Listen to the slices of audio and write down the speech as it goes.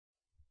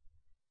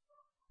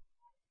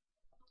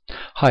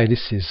Hi,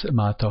 this is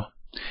Mato.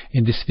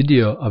 In this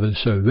video I will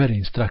show a very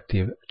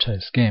instructive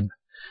chess game.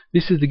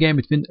 This is the game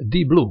between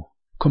Deep Blue,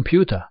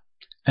 computer,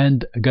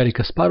 and Garry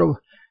Kasparov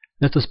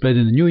that was played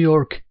in New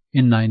York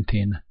in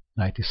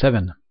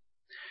 1997.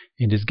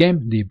 In this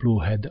game Deep Blue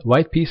had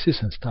white pieces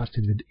and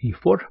started with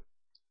e4.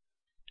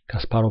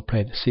 Kasparov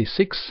played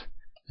c6,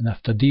 and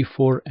after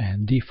d4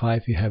 and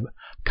d5 we have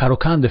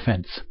Caro-Kann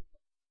defense.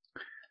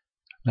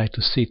 Knight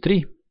to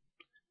c3,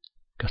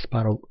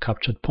 Kasparov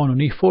captured pawn on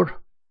e4,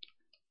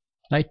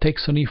 knight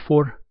takes on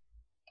e4,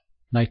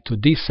 knight to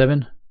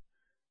d7,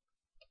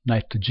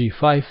 knight to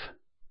g5,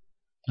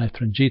 knight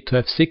from g to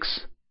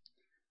f6,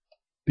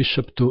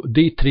 bishop to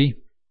d3,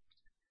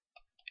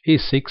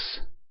 e6,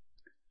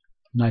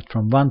 knight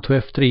from 1 to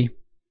f3,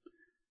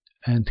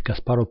 and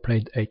Kasparov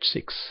played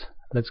h6.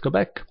 Let's go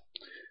back.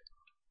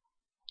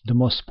 The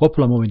most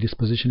popular move in this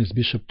position is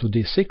bishop to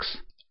d6.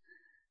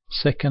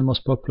 Second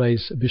most popular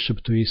is bishop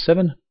to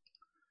e7.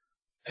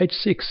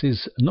 h6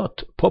 is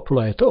not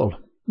popular at all.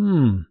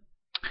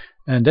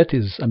 And that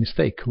is a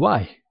mistake.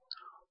 Why?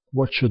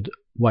 What should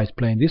white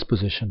play in this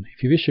position?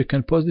 If you wish, you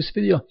can pause this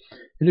video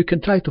and you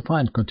can try to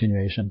find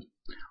continuation,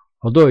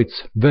 although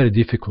it's very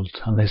difficult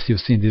unless you've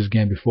seen this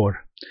game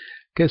before.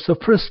 Okay, so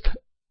first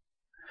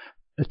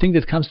the thing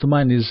that comes to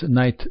mind is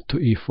knight to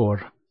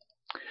e4,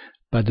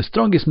 but the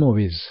strongest move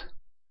is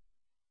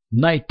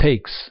knight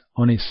takes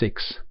on e6,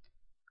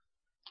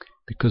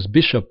 because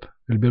bishop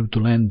will be able to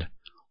land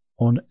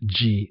on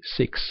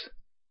g6.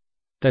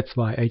 That's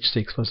why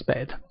h6 was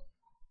bad.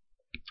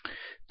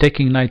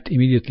 Taking knight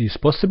immediately is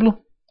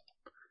possible.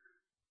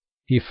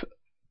 If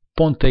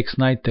pawn takes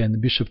knight,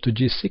 then bishop to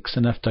g6,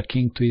 and after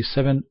king to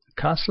e7,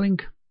 castling.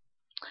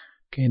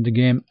 Okay, in the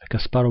game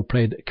Kasparov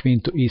played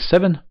queen to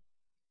e7.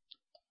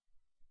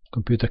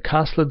 Computer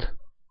castled.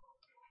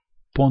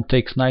 Pawn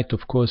takes knight,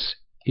 of course.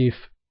 If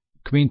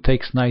queen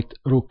takes knight,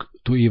 rook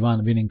to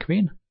e1, winning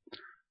queen.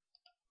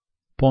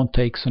 Pawn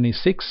takes on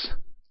e6.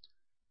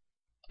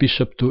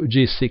 Bishop to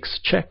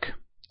g6, check.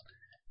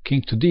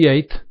 King to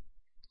d8.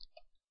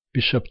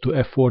 Bishop to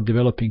f4,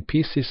 developing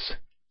pieces.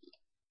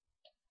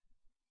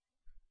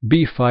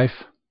 b5,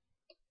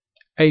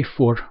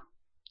 a4.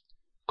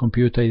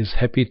 Computer is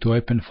happy to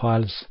open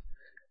files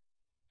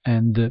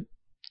and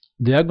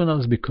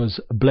diagonals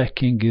because black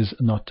king is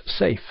not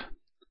safe.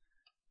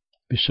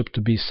 Bishop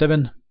to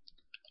b7,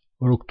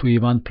 rook to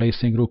e1,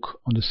 placing rook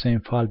on the same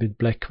file with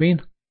black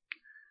queen.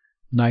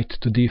 Knight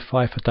to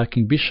d5,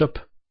 attacking bishop.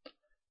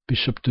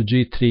 Bishop to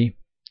g3,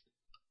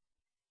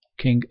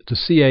 king to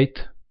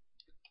c8.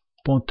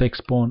 Pawn takes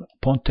pawn,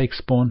 pawn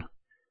takes pawn,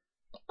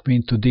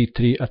 queen to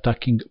d3,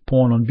 attacking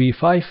pawn on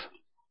b5,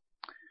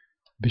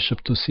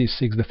 bishop to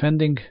c6,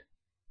 defending,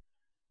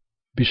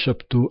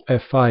 bishop to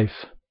f5,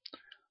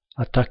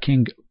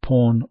 attacking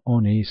pawn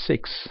on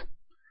e6.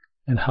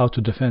 And how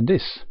to defend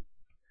this?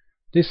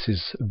 This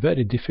is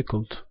very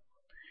difficult.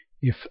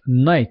 If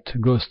knight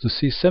goes to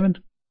c7,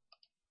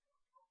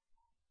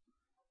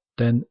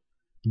 then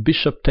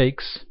bishop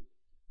takes,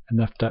 and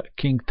after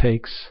king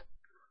takes,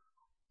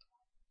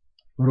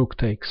 rook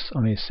takes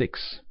on e6,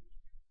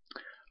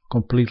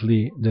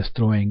 completely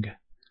destroying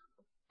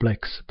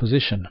black's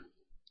position.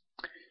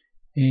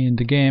 In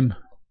the game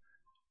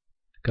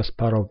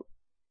Kasparov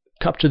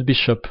captured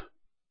bishop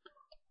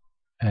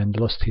and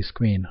lost his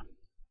queen.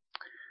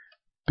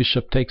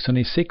 Bishop takes on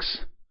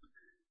e6,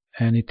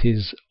 and it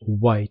is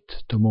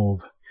white to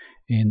move.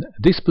 In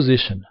this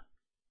position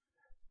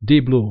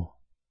Deep Blue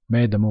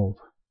made a move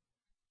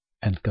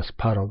and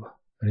Kasparov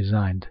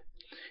resigned.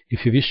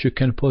 If you wish, you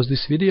can pause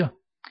this video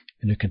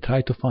and you can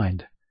try to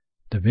find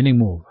the winning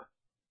move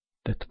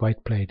that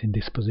white played in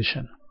this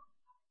position.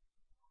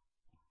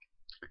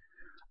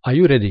 Are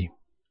you ready?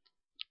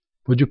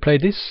 Would you play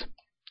this?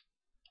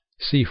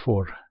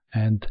 c4,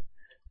 and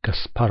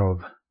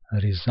Kasparov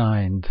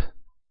resigned.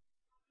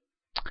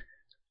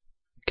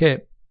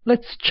 Okay,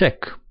 let's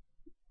check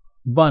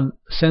one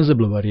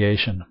sensible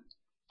variation.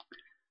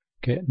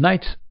 Okay,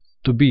 knight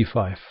to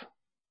b5,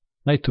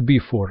 knight to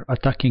b4,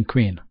 attacking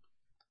queen.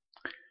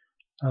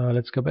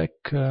 Let's go back.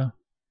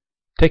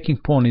 Taking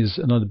pawn is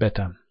not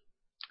better.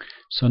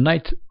 So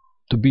knight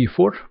to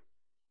b4,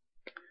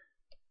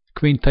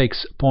 queen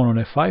takes pawn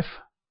on f5,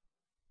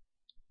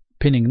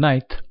 pinning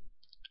knight,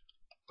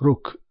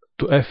 rook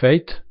to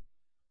f8,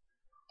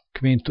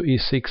 queen to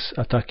e6,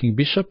 attacking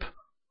bishop,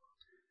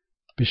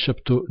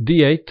 bishop to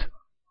d8,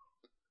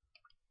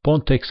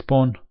 pawn takes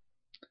pawn,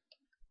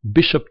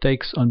 bishop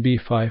takes on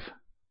b5,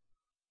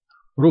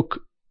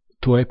 rook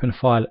to open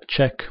file,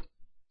 check,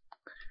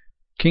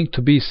 king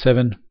to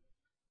b7,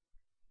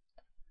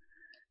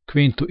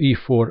 queen to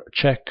e4,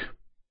 check,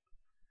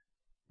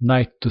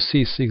 knight to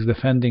c6,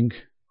 defending,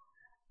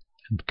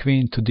 and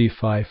queen to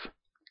d5,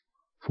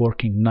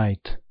 forking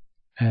knight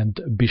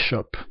and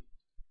bishop.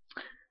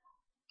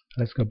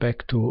 Let's go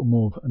back to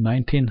move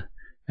 19,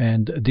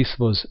 and this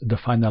was the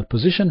final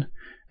position,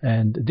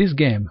 and this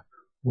game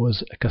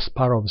was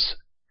Kasparov's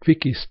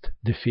quickest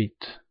defeat.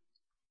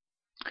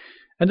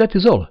 And that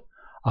is all.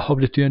 I hope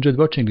that you enjoyed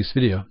watching this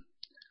video.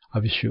 I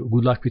wish you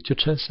good luck with your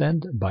chess,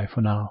 and bye for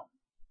now.